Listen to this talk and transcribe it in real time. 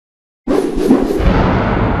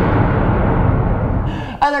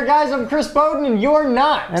Hi there guys, I'm Chris Bowden and you're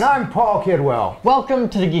not. And I'm Paul Kidwell. Welcome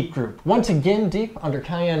to the Geek Group. Once again deep under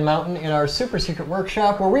Cayenne Mountain in our super secret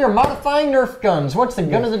workshop where we are modifying Nerf guns. What's the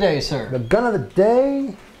gun of the day, sir? The gun of the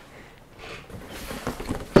day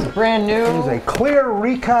is brand new. is a clear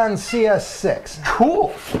Recon CS-6.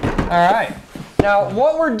 Cool. Alright. Now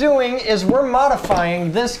what we're doing is we're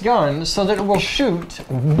modifying this gun so that it will shoot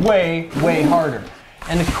way, way harder.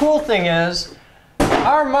 And the cool thing is,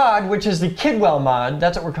 our mod, which is the Kidwell mod,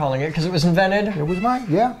 that's what we're calling it, because it was invented It was mine,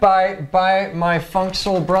 yeah. by my funk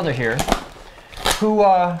soul brother here, who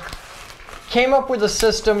came up with a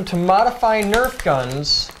system to modify Nerf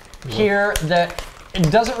guns here that it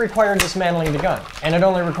doesn't require dismantling the gun. And it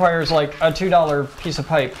only requires like a $2 piece of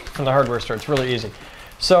pipe from the hardware store. It's really easy.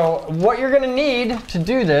 So what you're going to need to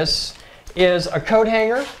do this is a coat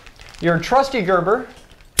hanger, your trusty Gerber,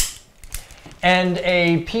 and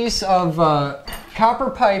a piece of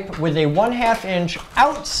copper pipe with a 1/2 inch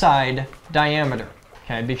outside diameter.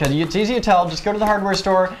 Okay, because it's easy to tell. Just go to the hardware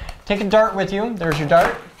store, take a dart with you. There's your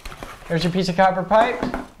dart. There's your piece of copper pipe,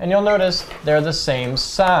 and you'll notice they're the same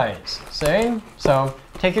size. See? So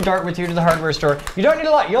take your dart with you to the hardware store. You don't need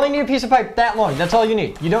a lot. You only need a piece of pipe that long. That's all you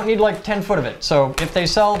need. You don't need like 10 foot of it. So if they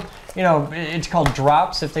sell, you know, it's called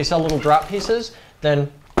drops. If they sell little drop pieces,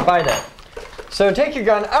 then buy that. So take your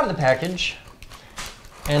gun out of the package.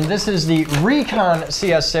 And this is the Recon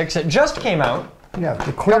CS-6. It just came out. Yeah,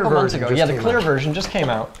 the clear a couple months ago. Yeah, the clear out. version just came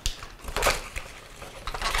out.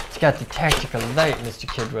 It's got the tactical light, Mr.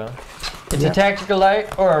 Kidwell. It's a tactical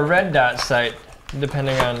light or a red dot sight,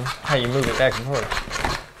 depending on how you move it back and forth.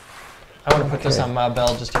 I want to put this on my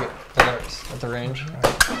belt just to get alerts at the range.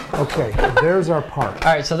 Okay, there's our part.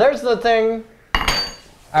 All right, so there's the thing.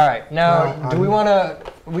 All right, now do we want to?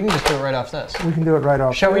 We can just do it right off this. We can do it right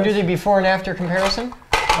off. Shall we do the before and after comparison?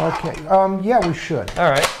 Okay. Yeah, we should. All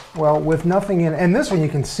right. Well, with nothing in, and this one you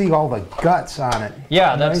can see all the guts on it.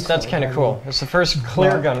 Yeah, that's kind of cool. It's the first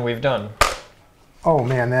clear gun we've done. Oh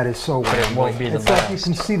man, that is so But it won't be the It's like best.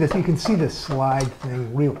 you can see this. You can see the slide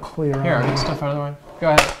thing real clear. Here, get stuff out of the way. Go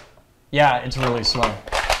ahead. Yeah, it's really slow. You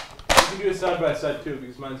can do it side by side too,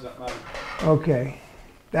 because mine's not mine. Okay.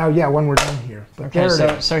 Now, yeah, when we're done here. But Okay,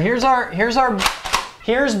 so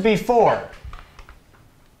here's before.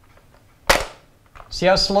 See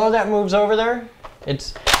how slow that moves over there?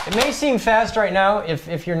 It may seem fast right now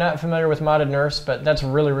if you're not familiar with modded Nerfs, but that's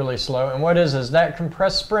really, really slow. And what is that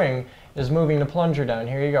compressed spring is moving the plunger down.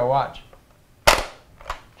 Here you go, watch.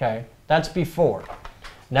 Okay, that's before.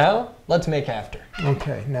 Now, let's make after.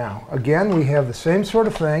 Okay, now, again, we have the same sort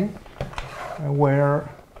of thing where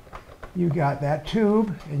you got that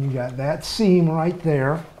tube and you got that seam right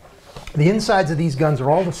there. The insides of these guns are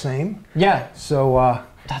all the same. Yeah. So,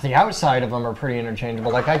 the outside of them are pretty interchangeable.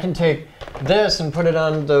 Like I can take this and put it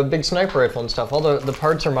on the big sniper rifle and stuff. All the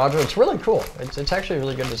parts are modular. It's really cool. It's actually a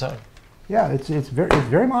really good design. yeah, it's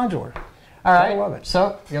very modular. All right. I love it.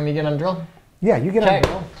 So, you want me to get on drill? Yeah, you get Okay.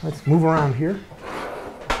 on. Let's move around here.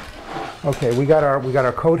 Okay, we got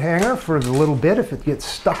our coat hanger for the little bit if it gets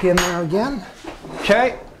stuck in there again.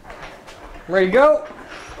 Okay. Ready to go?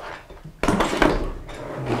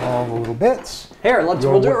 All the little bits. Here, we'll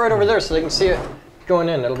do it right over there so they can see it going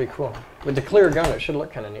in. It'll be cool. With the clear gun, it should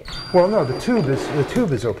look kind of neat. Well, no, the tube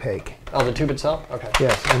is opaque. Oh, the tube itself? Okay.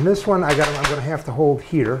 Yes, and this one I'm going to have to hold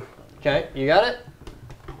here. Okay, you got it?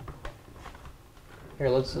 Here,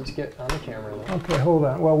 let's get on the camera then. Okay, hold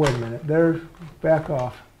on. Well, wait a minute. There, back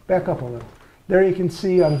off. Back up a little. There you can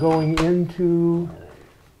see I'm going into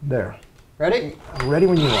there. Ready? I'm ready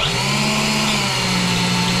when you are.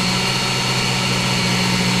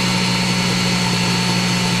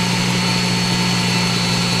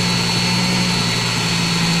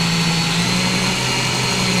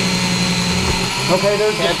 Okay,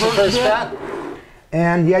 there's the first step.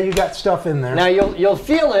 And yeah, you got stuff in there. Now you'll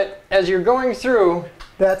feel it as you're going through.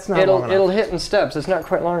 That's not long enough. It'll hit in steps. It's not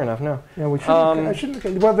quite long enough, no. Yeah, we shouldn't. I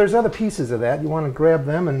shouldn't. Well, there's other pieces of that. You want to grab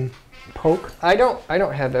them and poke. I don't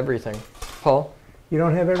have everything, Paul. You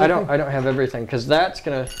don't have everything. I don't have everything because that's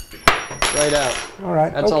gonna right out. All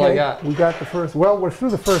right. That's all I got. We got the first. Well, we're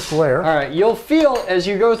through the first layer. All right. You'll feel as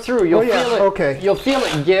you go through. You'll feel it. Okay. You'll feel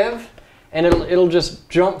it give, and it'll just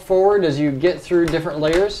jump forward as you get through different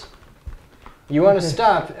layers. You want to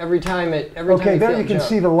stop every time it. Okay, there you can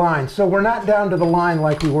see the line. So we're not down to the line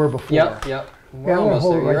like we were before. Yep. We're I'm going to almost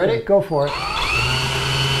hold there. it right You ready? there. Go for it.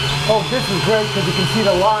 Oh, this is great because you can see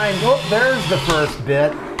the line. Oh, there's the first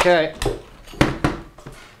bit. Okay.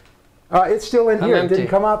 It's still in here. It empty. didn't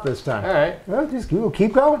come out this time. All right. Well, just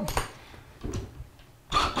keep going.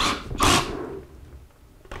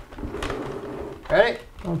 Ready?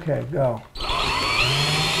 Okay, go.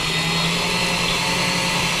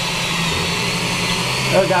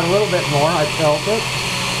 Oh, got a little bit more. I felt it.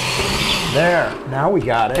 There. Now we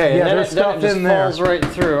got it. Okay, yeah, and there's then stuff it just in there. falls right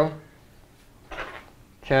through.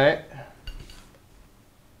 Okay.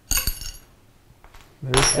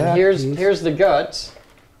 There's And that here's piece. the guts.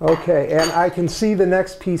 Okay, and I can see the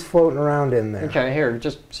next piece floating around in there. Okay, here,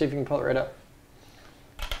 just see if you can pull it right up.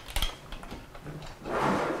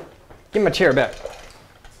 Give my chair back.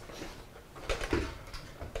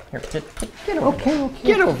 Here, get over there. Okay.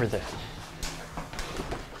 Get over there.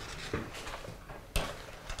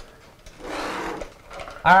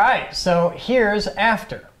 All right, so here's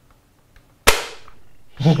after.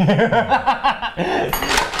 It's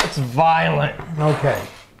violent. Okay.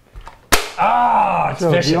 Ah, it's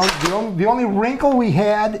So vicious. the only wrinkle we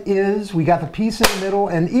had is we got the piece in the middle,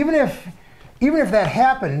 and even if that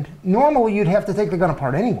happened, normally you'd have to take the gun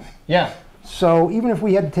apart anyway. Yeah, So even if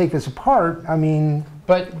we had to take this apart, I mean,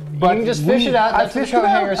 but you can just fish it out. I That's what the fished coat it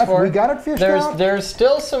out. hanger's for. We got it fished out. There's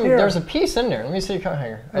still some. Here. There's a piece in there. Let me see the coat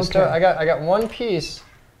hanger. Okay. I got one piece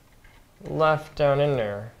left down in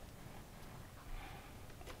there.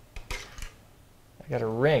 I got a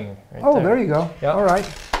ring right Oh, there. there you go. Yep. All right.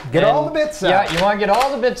 Get all the bits out. Yeah, you want to get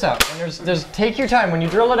all the bits out. And there's take your time. When you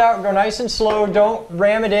drill it out, go nice and slow. Don't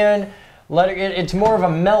ram it in. It's more of a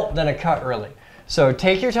melt than a cut, really. So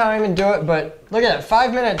take your time and do it. But look at that,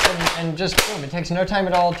 5 minutes and just boom. It takes no time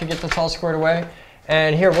at all to get this all squared away.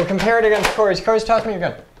 And here, we'll compare it against Corey's. Corey's, toss me your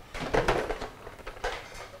gun.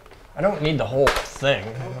 I don't need the whole thing.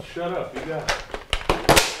 Oh, shut up, you got it.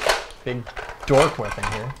 Big dork weapon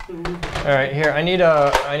here. All right, here, I need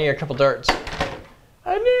a couple darts.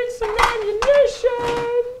 I need some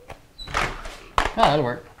ammunition. Oh, that'll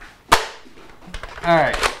work. All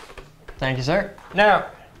right. Thank you, sir. Now,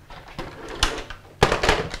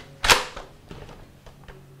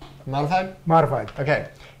 modified? Modified. Okay.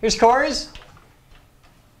 Here's Corey's.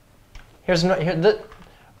 Here's the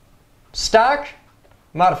stock,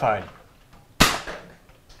 modified.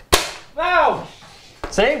 Ow!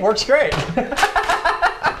 See, works great.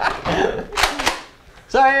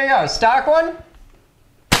 So here you go, stock one,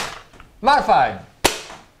 modified.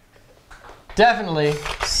 Definitely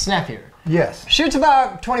snappier. Yes. Shoots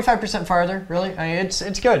about 25% farther, really. I mean, it's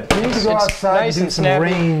good. We need to go It's outside nice and do and some snappy.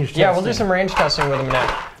 range Yeah, we'll do testing. some range testing with them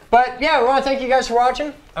now. But yeah, we want to thank you guys for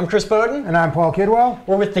watching. I'm Chris Bowden. And I'm Paul Kidwell.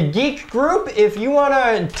 We're with the Geek Group. If you want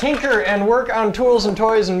to tinker and work on tools and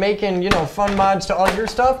toys and making, fun mods to all your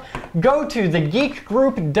stuff, go to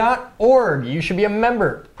thegeekgroup.org. You should be a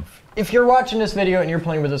member. If you're watching this video and you're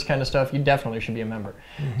playing with this kind of stuff, you definitely should be a member.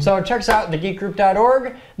 So check us out,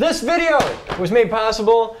 thegeekgroup.org. This video was made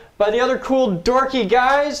possible by the other cool dorky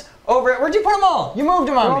guys over at, where'd you put them all? You moved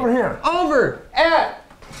them on me. Over here. Over at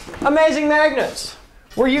Amazing Magnets,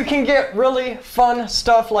 where you can get really fun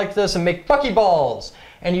stuff like this and make buckyballs.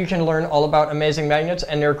 And you can learn all about Amazing Magnets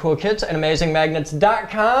and their cool kits at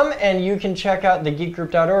amazingmagnets.com. And you can check out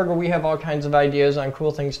thegeekgroup.org, where we have all kinds of ideas on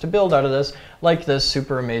cool things to build out of this, like this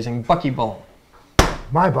super amazing buckyball.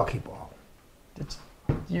 My buckyball.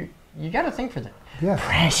 You got to think for that. Yeah.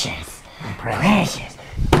 Precious. Precious.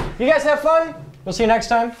 You guys have fun. We'll see you next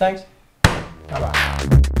time. Thanks.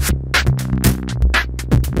 Bye-bye.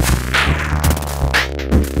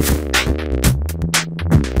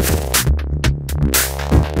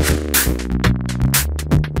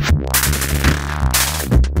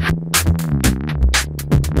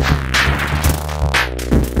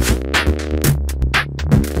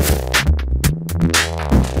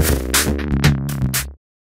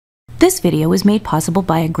 This video was made possible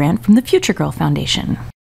by a grant from the Future Girl Foundation.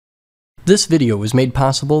 This video was made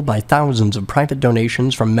possible by thousands of private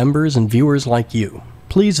donations from members and viewers like you.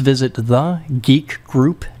 Please visit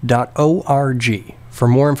thegeekgroup.org for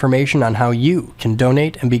more information on how you can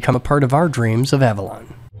donate and become a part of our dreams of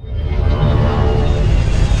Avalon.